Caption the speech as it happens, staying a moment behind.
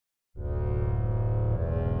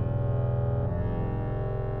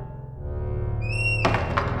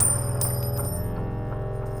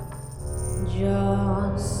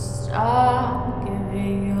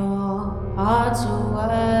heart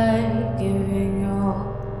away, giving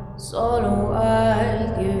your soul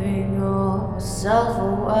away, giving yourself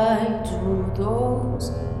away to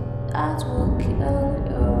those that will kill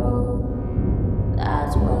you,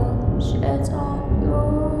 that will shit on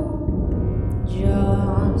you.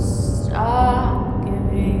 Just stop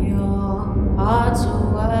giving your heart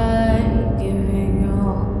away, giving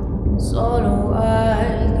your soul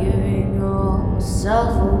away, giving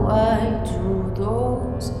yourself away to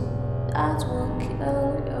those that will kill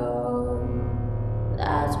you,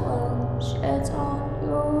 that will shit on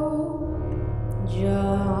you.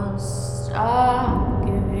 Just stop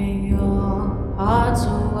giving your heart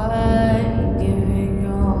away, giving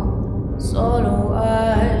your soul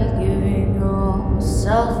away, giving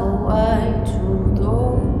yourself away to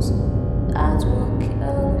those that will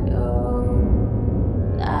kill you,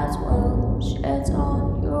 that will shit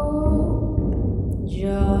on you.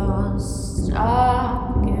 Just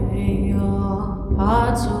stop giving your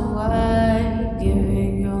heart away,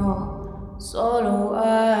 giving your soul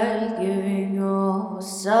away, giving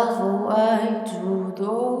yourself away to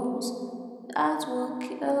those that will